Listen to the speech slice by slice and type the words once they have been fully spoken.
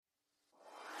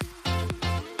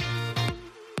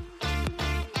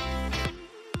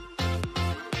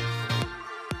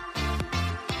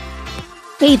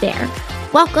Hey there.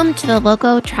 Welcome to the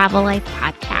Loco Travel Life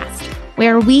podcast,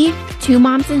 where we, two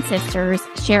moms and sisters,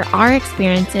 share our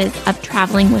experiences of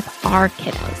traveling with our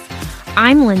kiddos.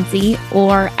 I'm Lindsay,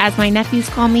 or as my nephews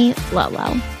call me,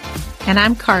 Lolo. And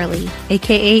I'm Carly,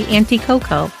 aka Auntie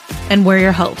Coco, and we're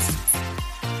your hosts.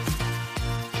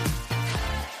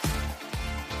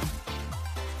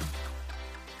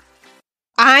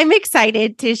 I'm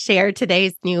excited to share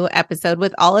today's new episode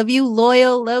with all of you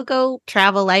loyal Loco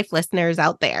Travel Life listeners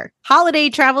out there. Holiday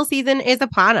travel season is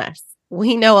upon us.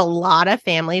 We know a lot of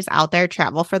families out there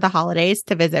travel for the holidays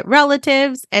to visit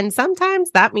relatives, and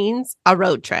sometimes that means a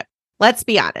road trip. Let's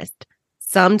be honest.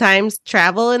 Sometimes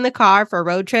travel in the car for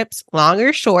road trips, long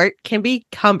or short, can be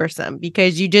cumbersome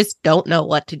because you just don't know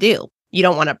what to do. You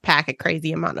don't want to pack a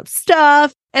crazy amount of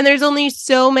stuff, and there's only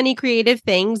so many creative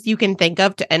things you can think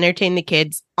of to entertain the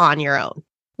kids on your own.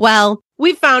 Well,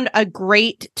 we found a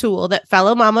great tool that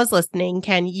fellow mamas listening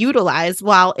can utilize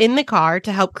while in the car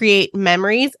to help create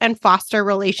memories and foster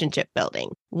relationship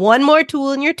building. One more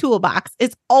tool in your toolbox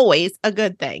is always a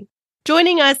good thing.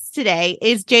 Joining us today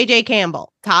is JJ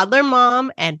Campbell, toddler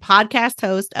mom and podcast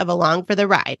host of Along for the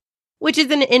Ride, which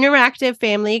is an interactive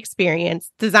family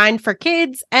experience designed for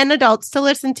kids and adults to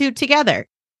listen to together.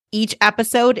 Each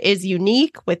episode is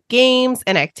unique with games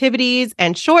and activities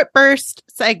and short burst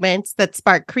segments that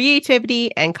spark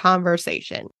creativity and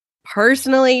conversation.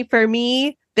 Personally, for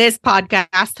me, this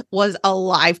podcast was a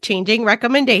life-changing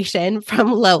recommendation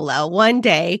from Lola one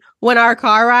day when our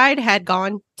car ride had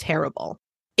gone terrible.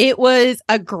 It was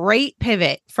a great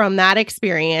pivot from that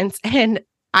experience, and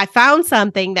I found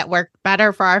something that worked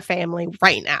better for our family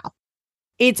right now.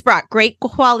 It's brought great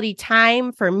quality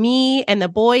time for me and the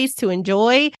boys to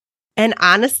enjoy, and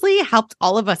honestly helped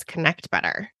all of us connect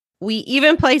better. We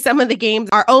even play some of the games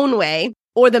our own way,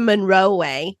 or the Monroe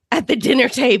way, at the dinner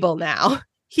table now.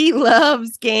 He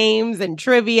loves games and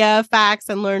trivia, facts,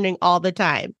 and learning all the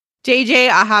time. JJ,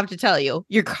 I have to tell you,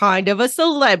 you're kind of a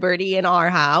celebrity in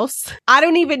our house. I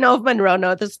don't even know if Monroe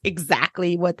knows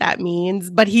exactly what that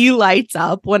means, but he lights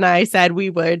up when I said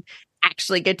we would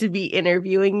actually get to be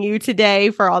interviewing you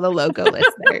today for all the Loco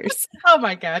listeners. Oh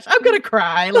my gosh, I'm going to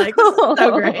cry. Like, this is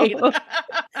so great.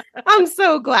 I'm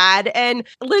so glad. And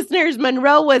listeners,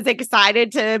 Monroe was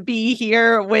excited to be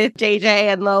here with JJ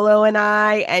and Lolo and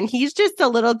I, and he's just a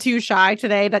little too shy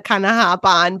today to kind of hop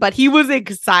on, but he was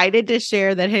excited to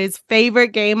share that his favorite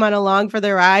game on Along for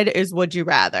the Ride is Would You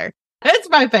Rather. It's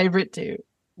my favorite too.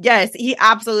 Yes, he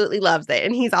absolutely loves it.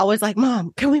 And he's always like,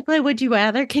 Mom, can we play Would You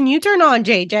Rather? Can you turn on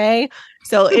JJ?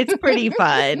 So it's pretty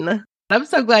fun. I'm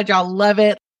so glad y'all love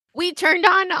it. We turned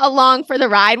on Along for the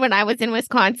Ride when I was in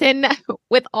Wisconsin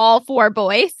with all four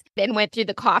boys and went through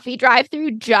the coffee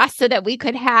drive-thru just so that we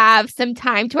could have some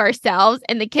time to ourselves.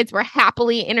 And the kids were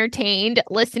happily entertained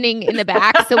listening in the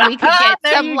back so we could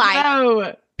get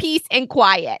some peace and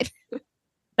quiet.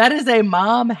 That is a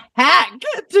mom hack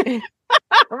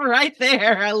right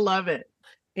there. I love it.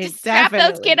 Just strap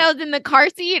those kiddos in the car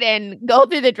seat and go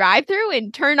through the drive-thru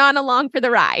and turn on Along for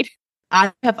the Ride.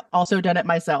 I have also done it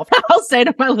myself. I'll say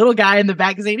to my little guy in the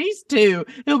back seat, he's 2,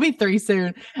 he'll be 3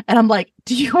 soon. And I'm like,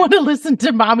 do you want to listen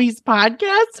to mommy's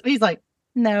podcast? And he's like,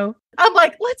 no. I'm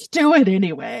like, let's do it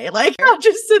anyway. Like, I'll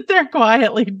just sit there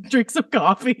quietly, drink some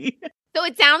coffee. So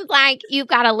it sounds like you've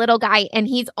got a little guy and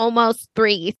he's almost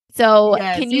 3. So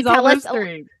yes, can you tell us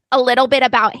a little bit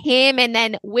about him and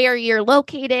then where you're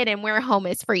located and where home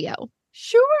is for you?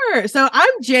 Sure. So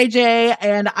I'm JJ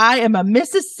and I am a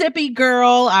Mississippi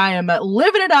girl. I am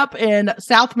living it up in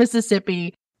South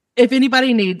Mississippi. If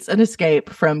anybody needs an escape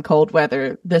from cold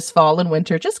weather this fall and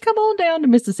winter, just come on down to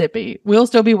Mississippi. We'll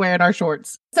still be wearing our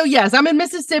shorts. So yes, I'm in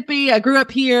Mississippi. I grew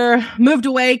up here, moved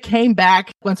away, came back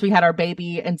once we had our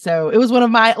baby. And so it was one of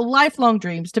my lifelong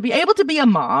dreams to be able to be a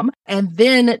mom. And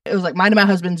then it was like mine and my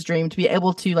husband's dream to be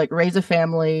able to like raise a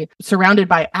family surrounded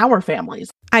by our families.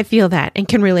 I feel that and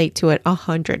can relate to it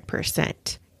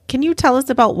 100%. Can you tell us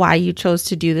about why you chose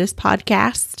to do this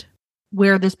podcast?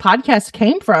 Where this podcast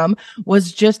came from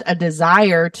was just a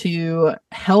desire to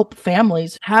help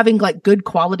families having like good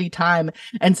quality time.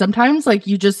 And sometimes like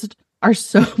you just are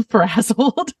so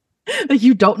frazzled that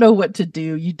you don't know what to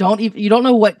do. You don't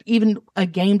know what even a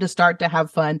game to start to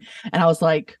have fun. And I was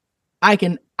like, I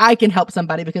can help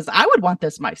somebody because I would want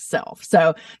this myself.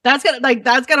 So that's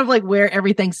kind of like where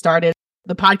everything started.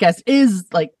 The podcast is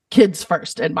like kids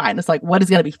first in mind. It's like, what is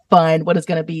going to be fun? What is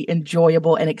going to be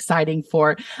enjoyable and exciting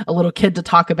for a little kid to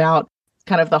talk about?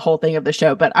 Kind of the whole thing of the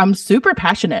show. But I'm super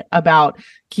passionate about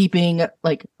keeping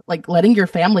like like letting your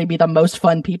family be the most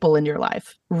fun people in your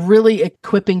life, really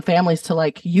equipping families to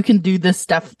like, you can do this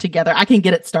stuff together. I can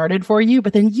get it started for you,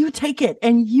 but then you take it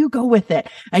and you go with it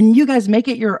and you guys make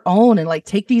it your own and like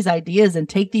take these ideas and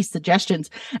take these suggestions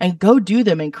and go do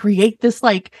them and create this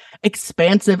like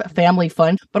expansive family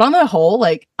fun. But on the whole,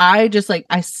 like I just like,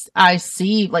 I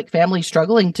see like families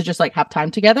struggling to just like have time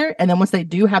together. And then once they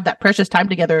do have that precious time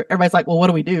together, everybody's like, well, what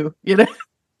do we do?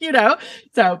 You know,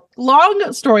 so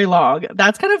long story long,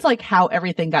 that's kind of like how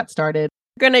everything got started.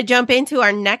 We're going to jump into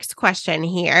our next question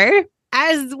here.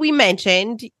 As we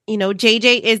mentioned,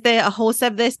 JJ is the host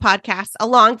of this podcast,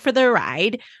 Along for the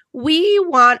Ride. We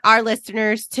want our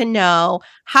listeners to know,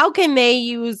 how can they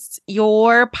use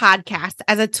your podcast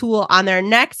as a tool on their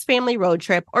next family road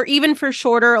trip, or even for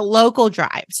shorter local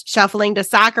drives, shuffling to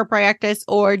soccer practice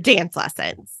or dance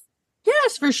lessons?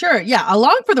 Yes, for sure. Yeah.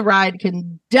 Along for the Ride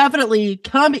can definitely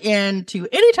come into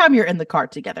anytime you're in the car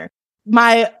together.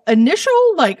 My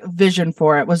initial like vision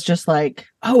for it was just like,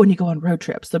 oh, when you go on road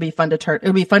trips, it'll be fun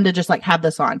to just like have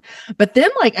this on. But then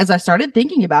like, as I started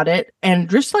thinking about it and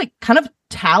just like kind of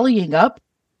tallying up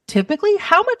typically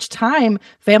how much time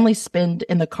families spend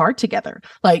in the car together,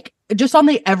 like just on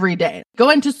the everyday,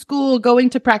 going to school, going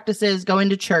to practices, going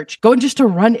to church, going just to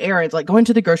run errands, like going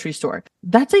to the grocery store.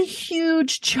 That's a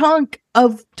huge chunk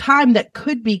of time that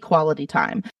could be quality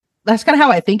time. That's kind of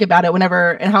how I think about it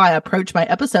whenever and how I approach my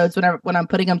episodes when I'm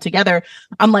putting them together.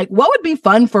 I'm like, what would be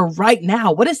fun for right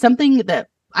now? What is something that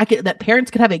that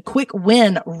parents could have a quick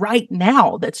win right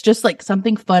now that's just like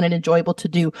something fun and enjoyable to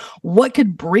do? What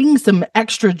could bring some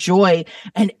extra joy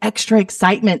and extra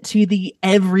excitement to the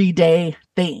everyday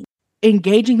thing?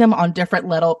 Engaging them on different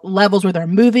levels where they're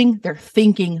moving, they're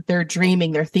thinking, they're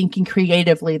dreaming, they're thinking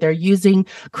creatively, they're using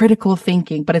critical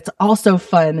thinking, but it's also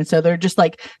fun. And so they're just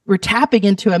like, we're tapping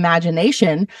into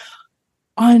imagination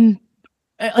on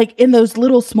like in those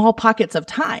little small pockets of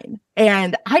time.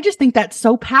 And I just think that's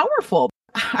so powerful.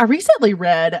 I recently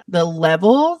read the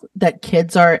level that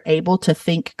kids are able to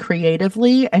think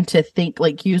creatively and to think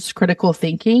like use critical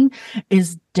thinking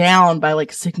is down by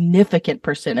like significant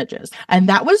percentages. And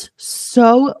that was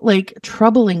so like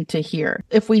troubling to hear.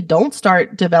 If we don't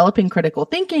start developing critical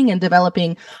thinking and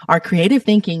developing our creative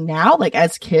thinking now, like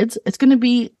as kids, it's going to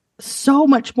be so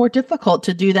much more difficult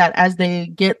to do that as they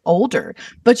get older.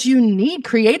 But you need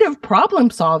creative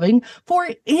problem solving for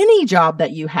any job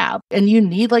that you have. And you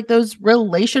need like those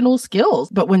relational skills.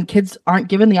 But when kids aren't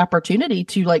given the opportunity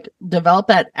to like develop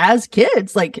that as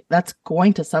kids, like that's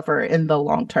going to suffer in the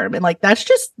long term. And like, that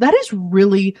is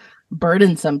really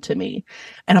burdensome to me.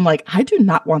 And I'm like, I do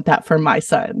not want that for my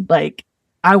son. Like,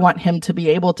 I want him to be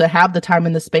able to have the time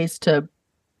and the space to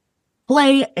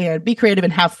play and be creative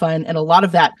and have fun. And a lot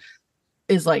of that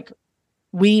is like,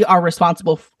 we are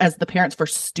responsible as the parents for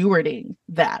stewarding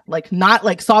that, like not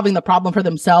like solving the problem for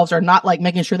themselves or not like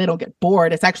making sure they don't get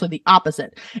bored. It's actually the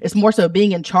opposite. It's more so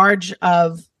being in charge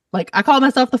of, like, I call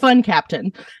myself the fun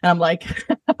captain, and I'm like,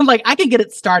 I can get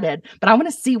it started, but I want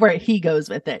to see where he goes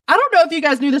with it. I don't know if you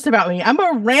guys knew this about me. I'm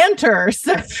a ranter.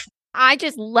 So I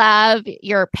just love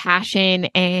your passion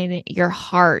and your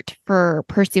heart for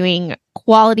pursuing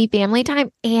quality family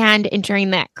time and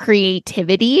ensuring that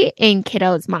creativity in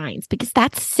kiddos' minds, because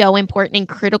that's so important in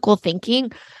critical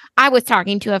thinking. I was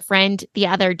talking to a friend the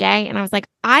other day and I was like,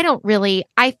 I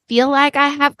feel like I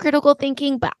have critical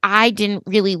thinking, but I didn't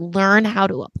really learn how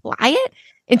to apply it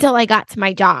until I got to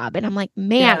my job. And I'm like,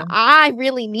 man, yeah. I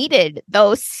really needed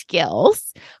those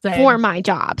skills for my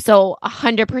job. So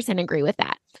 100% agree with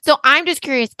that. So I'm just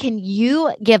curious, can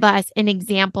you give us an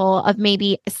example of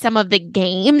maybe some of the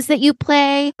games that you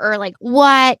play, or like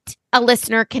what a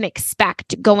listener can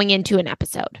expect going into an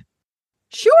episode?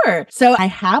 Sure. So I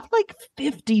have like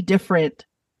 50 different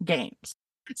games.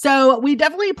 So we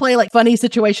definitely play like funny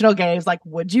situational games like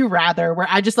Would You Rather, where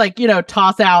I just like,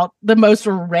 toss out the most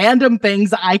random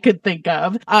things I could think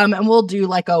of. And we'll do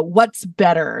like a What's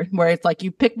Better, where it's like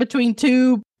you pick between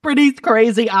two pretty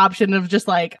crazy option of just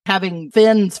like having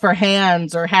fins for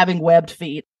hands or having webbed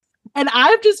feet. And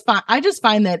I just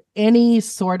find that any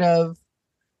sort of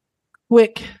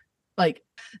quick, like,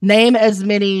 name as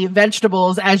many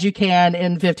vegetables as you can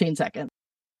in 15 seconds.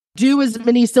 Do as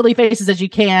many silly faces as you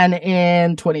can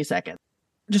in 20 seconds.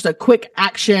 Just a quick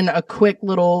action, a quick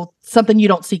little something you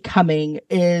don't see coming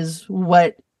is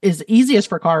what is easiest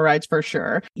for car rides for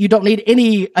sure. You don't need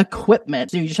any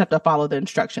equipment. You just have to follow the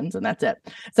instructions and that's it.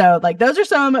 So like those are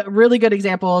some really good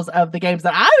examples of the games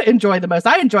that I enjoy the most.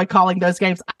 I enjoy calling those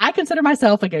games. I consider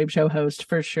myself a game show host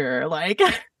for sure. Like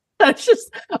that's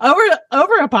just over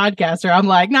a podcaster. I'm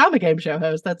like, no, I'm a game show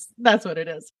host. That's what it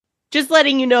is. just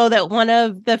letting you know that one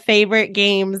of the favorite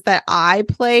games that I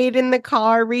played in the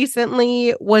car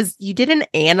recently was you did an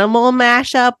animal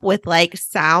mashup with like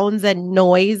sounds and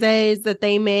noises that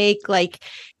they make. Like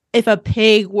if a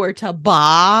pig were to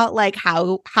baa, like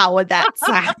how would that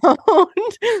sound?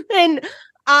 And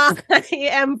I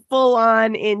am full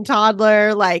on in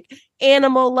toddler, like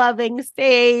animal loving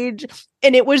stage.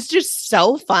 And it was just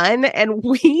so fun. And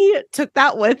we took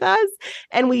that with us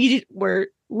and we were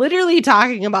literally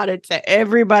talking about it to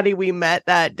everybody we met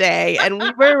that day. And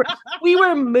we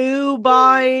were moo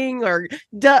bawing or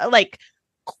like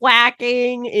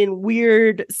quacking in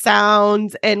weird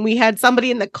sounds. And we had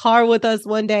somebody in the car with us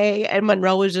one day, and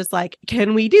Monroe was just like,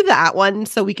 can we do that one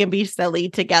so we can be silly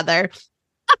together?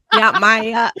 Yeah,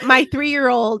 my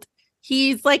 3-year-old,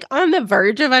 he's like on the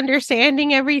verge of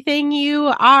understanding everything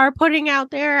you are putting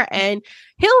out there, and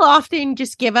he'll often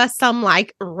just give us some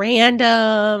like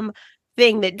random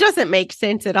thing that doesn't make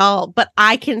sense at all. But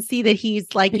I can see that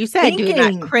he's, like you said, doing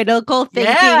that critical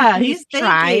thinking. Yeah, he's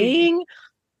trying. Thinking.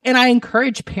 And I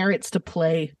encourage parents to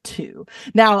play too.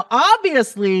 Now,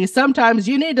 obviously, sometimes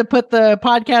you need to put the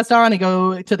podcast on and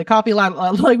go to the coffee line,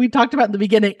 like we talked about in the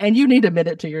beginning, and you need a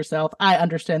minute to yourself. I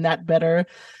understand that better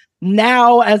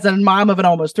now as a mom of an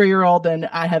almost 3-year-old than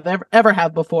I have ever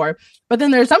have before. But then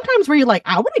there's sometimes where you're like,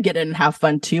 I want to get in and have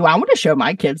fun too. I want to show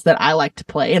my kids that I like to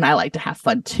play and I like to have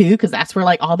fun too, because that's where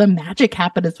like all the magic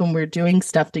happens when we're doing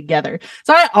stuff together.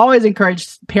 So I always encourage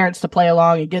parents to play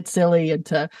along and get silly and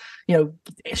to, you know,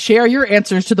 share your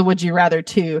answers to the would you rather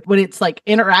too. When it's like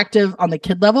interactive on the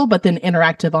kid level, but then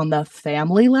interactive on the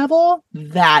family level,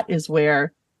 that is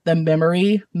where the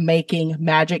memory making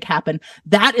magic happen.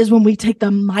 That is when we take the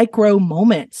micro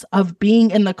moments of being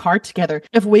in the car together.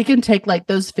 If we can take like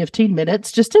those 15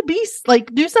 minutes just to be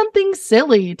like, do something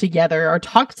silly together or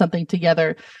talk something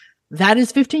together, that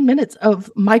is 15 minutes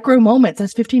of micro moments.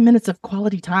 That's 15 minutes of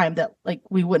quality time that like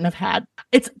we wouldn't have had.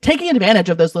 It's taking advantage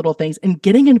of those little things and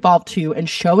getting involved too, and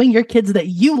showing your kids that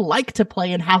you like to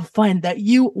play and have fun, that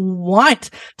you want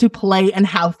to play and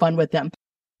have fun with them.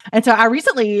 And so I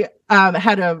recently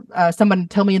had someone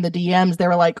tell me in the DMs, they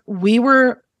were like, we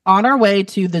were on our way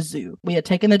to the zoo. We had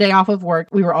taken the day off of work.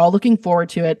 We were all looking forward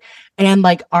to it. And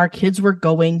like our kids were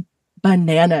going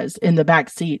bananas in the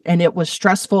back seat, and it was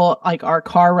stressful. Like our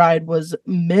car ride was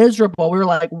miserable. We were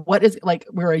like, what is it? Like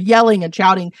we were yelling and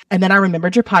shouting. And then I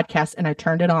remembered your podcast and I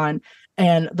turned it on,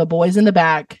 and the boys in the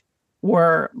back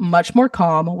were much more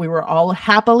calm. We were all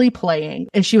happily playing.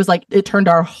 And she was like, it turned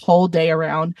our whole day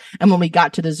around. And when we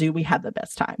got to the zoo, we had the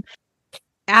best time.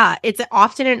 Yeah, it's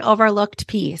often an overlooked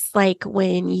piece. Like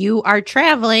when you are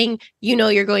traveling, you know,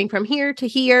 you're going from here to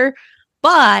here,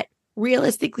 but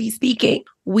realistically speaking,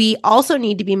 we also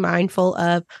need to be mindful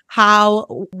of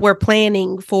how we're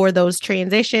planning for those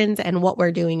transitions and what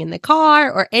we're doing in the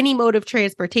car or any mode of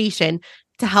transportation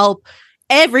to help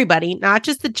everybody, not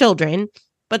just the children,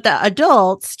 but the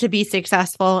adults, to be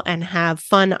successful and have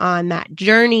fun on that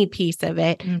journey piece of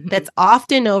it. Mm-hmm. That's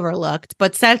often overlooked,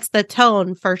 but sets the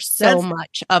tone for so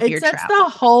much of your travel. It sets the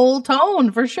whole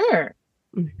tone for sure.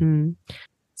 Mm-hmm.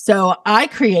 So I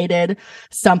created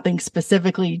something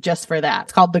specifically just for that.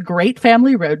 It's called the Great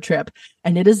Family Road Trip,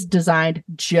 and it is designed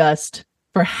just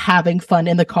for having fun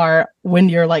in the car when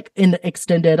you're like in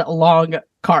extended long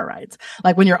car rides,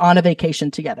 like when you're on a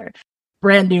vacation together.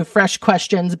 Brand new, fresh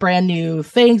questions, brand new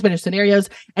things, brand new scenarios,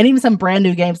 and even some brand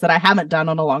new games that I haven't done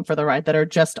on Along for the Ride that are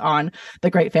just on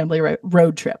the Great Family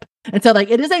Road Trip. And so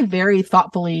like, it is a very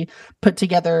thoughtfully put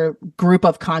together group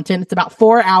of content. It's about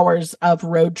 4 hours of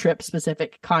road trip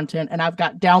specific content. And I've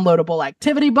got downloadable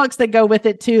activity books that go with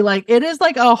it too. Like it is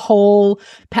like a whole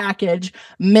package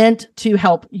meant to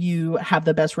help you have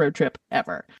the best road trip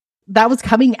ever. That was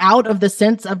coming out of the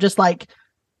sense of just like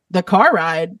the car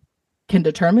ride can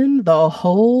determine the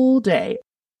whole day.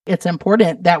 It's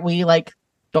important that we like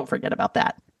don't forget about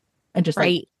that and just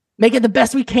like make it the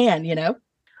best we can, you know?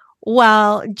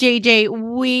 Well, JJ,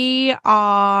 we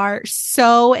are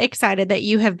so excited that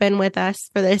you have been with us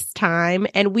for this time.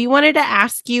 And we wanted to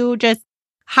ask you just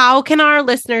how can our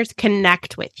listeners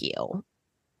connect with you?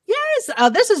 Yes,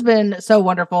 this has been so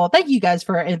wonderful. Thank you guys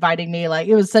for inviting me. Like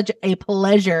it was such a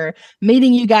pleasure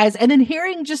meeting you guys and then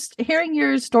hearing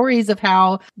your stories of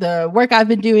how the work I've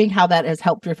been doing, how that has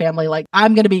helped your family. Like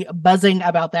I'm going to be buzzing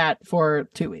about that for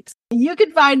 2 weeks. You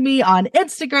can find me on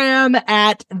Instagram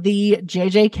at the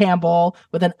JJ Campbell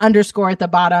with an underscore at the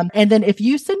bottom. And then if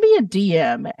you send me a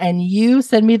DM and you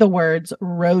send me the words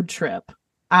road trip,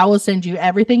 I will send you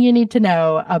everything you need to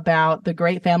know about the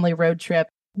Great Family Road Trip.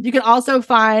 You can also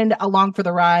find Along for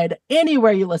the Ride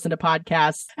anywhere you listen to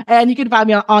podcasts. And you can find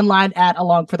me online at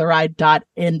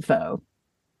alongfortheride.info.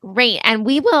 Great. And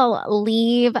we will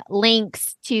leave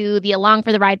links to the Along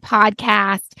for the Ride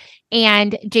podcast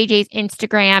and JJ's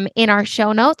Instagram in our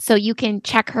show notes so you can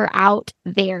check her out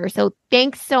there. So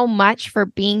thanks so much for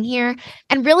being here.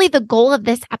 And really the goal of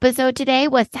this episode today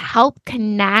was to help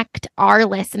connect our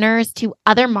listeners to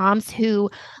other moms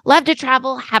who love to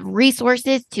travel, have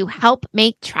resources to help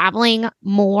make traveling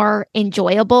more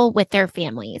enjoyable with their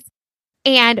families.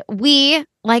 And we,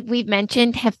 like we've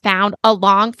mentioned, have found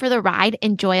Along for the Ride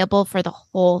enjoyable for the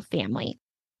whole family.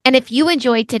 And if you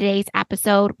enjoyed today's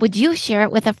episode, would you share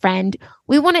it with a friend?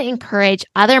 We want to encourage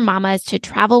other mamas to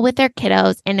travel with their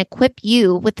kiddos and equip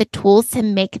you with the tools to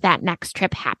make that next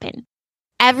trip happen.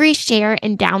 Every share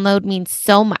and download means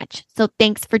so much. So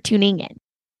thanks for tuning in.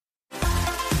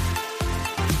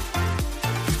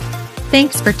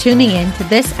 Thanks for tuning in to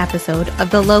this episode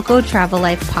of the Loco Travel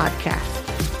Life podcast.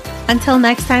 Until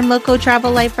next time, Loco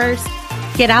Travel Lifers,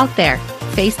 get out there,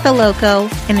 face the loco,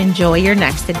 and enjoy your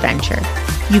next adventure.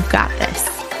 You've got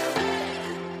this.